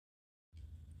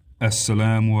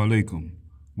Assalamu alaikum.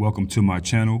 Welcome to my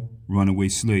channel, Runaway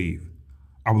Slave.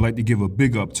 I would like to give a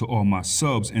big up to all my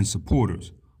subs and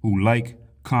supporters who like,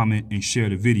 comment, and share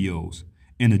the videos.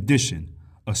 In addition,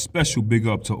 a special big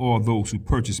up to all those who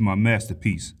purchased my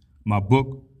masterpiece, my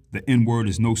book, The N-Word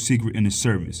is No Secret in the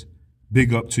Service.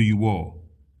 Big up to you all.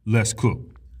 Let's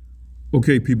cook.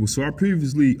 Okay, people, so I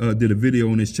previously did a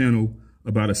video on this channel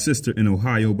about a sister in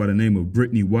Ohio by the name of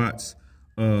Britanny Watts.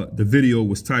 The video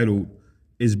was titled,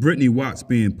 "Is Britanny Watts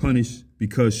being punished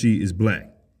because she is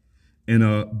black?" And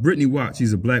Britanny Watts,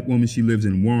 she's a black woman. She lives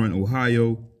in Warren,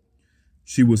 Ohio.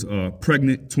 She was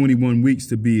pregnant, 21 weeks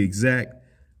to be exact.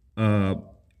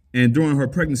 And during her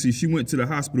pregnancy, she went to the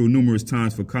hospital numerous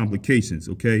times for complications,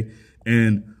 okay?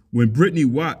 And when Britanny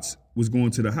Watts was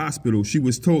going to the hospital, she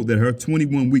was told that her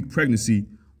 21-week pregnancy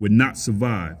would not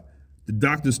survive. The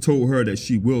doctors told her that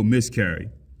she will miscarry.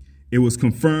 It was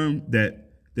confirmed that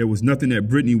there was nothing that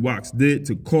Britanny Watts did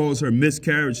to cause her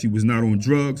miscarriage. She was not on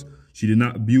drugs. She did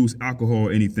not abuse alcohol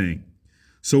or anything.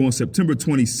 So on September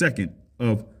 22nd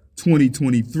of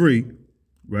 2023,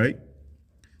 right,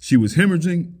 she was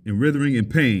hemorrhaging and writhing in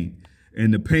pain.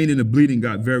 And the pain and the bleeding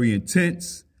got very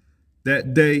intense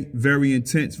that day, very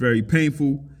intense, very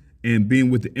painful. And being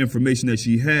with the information that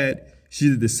she had, she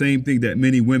did the same thing that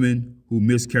many women who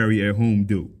miscarry at home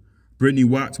do. Britanny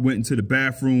Watts went into the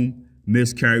bathroom,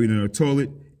 miscarried in her toilet,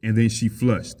 and then she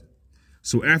flushed.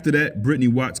 So after that, Britanny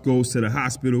Watts goes to the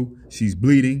hospital. She's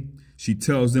bleeding. She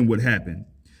tells them what happened.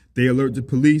 They alert the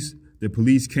police. The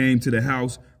police came to the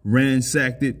house,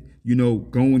 ransacked it, you know,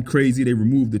 going crazy. They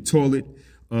removed the toilet.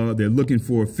 They're looking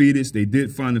for a fetus. They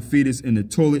did find a fetus in the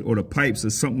toilet or the pipes or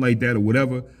something like that or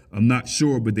whatever. I'm not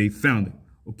sure, but they found it,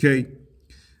 okay?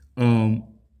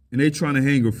 And they're trying to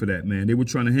hang her for that, man. They were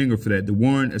trying to hang her for that. The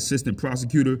Warren assistant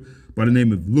prosecutor by the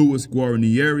name of Louis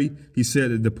Guarnieri, he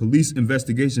said that the police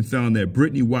investigation found that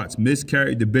Britanny Watts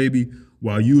miscarried the baby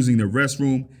while using the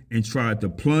restroom and tried to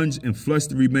plunge and flush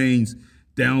the remains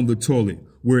down the toilet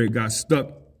where it got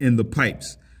stuck in the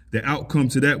pipes. The outcome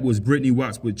to that was Britanny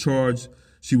Watts was charged.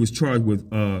 She was charged with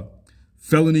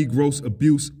felony gross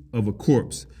abuse of a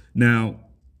corpse. Now,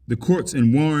 the courts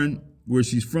in Warren, where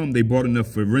she's from, they brought in a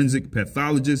forensic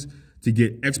pathologist to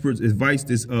get expert advice.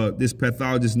 This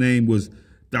pathologist's name was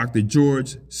Dr.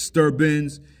 George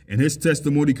Sturbins, and his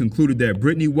testimony concluded that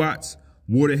Britanny Watts'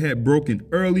 water had broken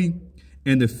early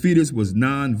and the fetus was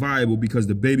non-viable because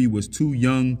the baby was too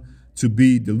young to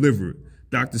be delivered.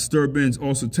 Dr. Sturbins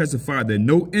also testified that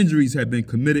no injuries had been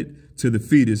committed to the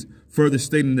fetus, further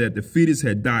stating that the fetus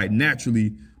had died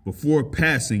naturally before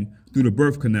passing through the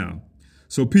birth canal.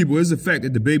 So people, it's the fact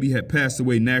that the baby had passed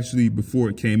away naturally before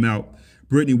it came out.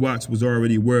 Britanny Watts was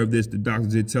already aware of this. The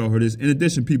doctors did tell her this. In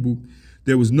addition, people,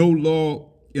 there was no law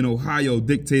in Ohio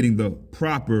dictating the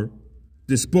proper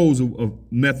disposal of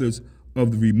methods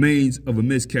of the remains of a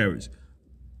miscarriage.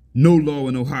 No law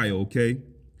in Ohio, okay?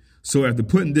 So after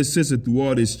putting this sister through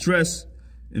all this stress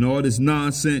and all this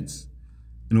nonsense,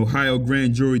 an Ohio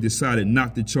grand jury decided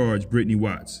not to charge Britanny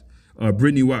Watts.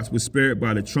 Britanny Watts was spared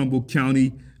by the Trumbull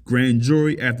County grand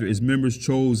jury after its members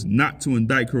chose not to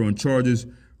indict her on charges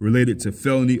related to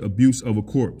felony abuse of a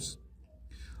corpse.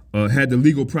 Had the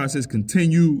legal process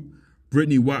continued,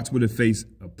 Britanny Watts would have faced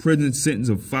a prison sentence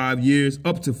of 5 years,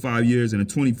 up to 5 years, and a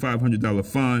 $2,500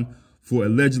 fine for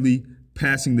allegedly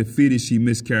passing the fetus she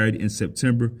miscarried in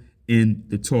September in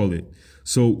the toilet.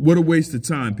 So what a waste of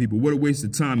time, people. What a waste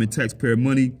of time and taxpayer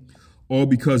money, all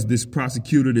because this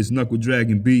prosecutor, this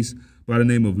knuckle-dragging beast by the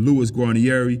name of Louis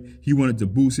Guarnieri, he wanted to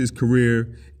boost his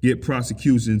career, get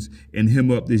prosecutions, and hem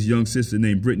up this young sister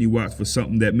named Britanny Watts for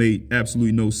something that made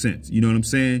absolutely no sense. You know what I'm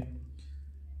saying?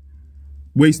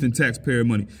 Wasting taxpayer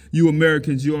money. You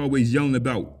Americans, you're always yelling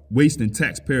about wasting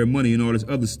taxpayer money and all this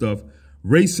other stuff.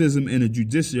 Racism in the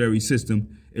judiciary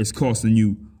system is costing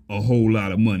you a whole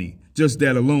lot of money. Just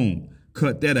that alone.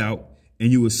 Cut that out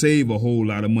and you will save a whole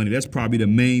lot of money. That's probably the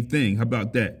main thing. How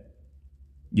about that?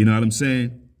 You know what I'm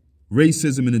saying?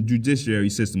 Racism in the judiciary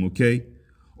system, okay?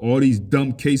 All these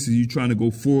dumb cases you're trying to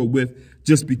go forward with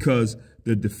just because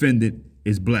the defendant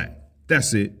is black.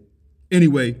 That's it.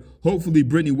 Anyway, hopefully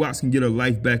Britanny Watts can get her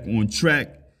life back on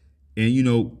track and, you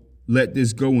know, let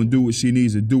this go and do what she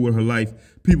needs to do with her life.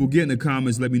 People, get in the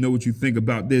comments. Let me know what you think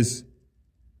about this.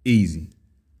 Easy.